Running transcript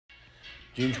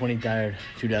June 23rd,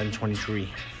 2023.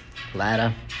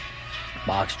 Ladder,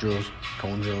 box drills,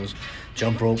 cone drills,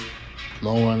 jump rope,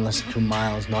 long run less than 2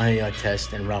 miles, 900-yard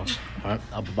test, and routes. All right,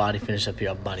 upper body, finish up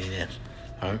here, upper body and abs.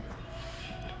 All right,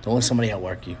 don't let somebody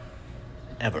outwork you,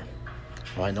 ever.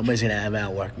 All right, nobody's gonna ever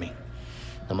outwork me,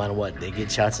 no matter what. They get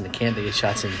shots in the camp, they get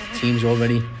shots in teams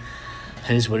already.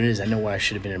 It is what it is. I know where I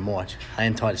should have been in March. I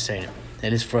am tired of saying it.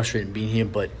 It is frustrating being here,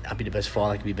 but I'll be the best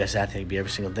father, I can be the best athlete, I can be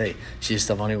every single day. See this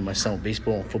stuff on here with my son with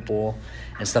baseball and football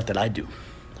and stuff that I do.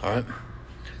 All right?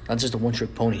 Not just a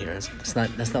one-trick pony here. That's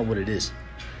not what it is.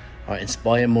 All right?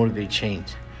 Inspire, motivate,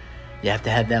 change. You have to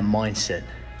have that mindset.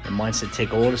 The mindset,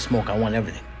 take all the smoke. I want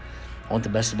everything. I want the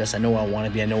best of the best. I know where I want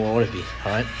to be. I know where I ought to be.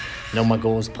 All right? I know my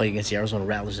goal is to play against the Arizona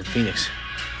Rattlers in Phoenix.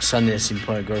 Sunday to see me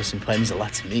play, go to see me play. It means a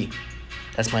lot to me.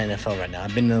 That's my NFL right now.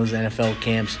 I've been in those NFL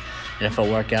camps, NFL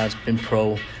workouts, been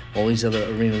pro, all these other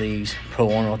arena leagues,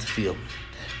 pro on and off the field.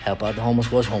 Help out the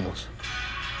homeless, was homeless.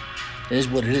 It is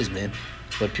what it is, man.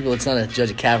 But people, it's not a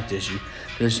judge of character issue.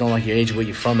 People just don't like your age or where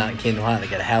you're from out in Canton, Ohio. They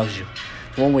got to house you.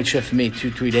 One-way trip for me,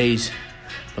 2-3 days.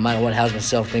 No matter what, house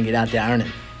myself, then get out there, earn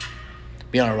it.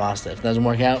 Be on a roster. If it doesn't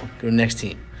work out, go to the next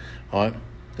team. All right?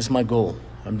 This is my goal.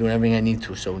 I'm doing everything I need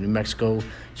to. So New Mexico,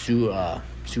 Sioux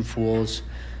Falls,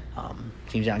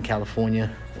 teams out in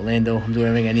California, Orlando. I'm doing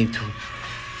everything I need to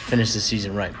finish the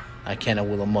season right. I can, I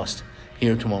will, I must.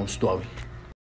 Here to my own story.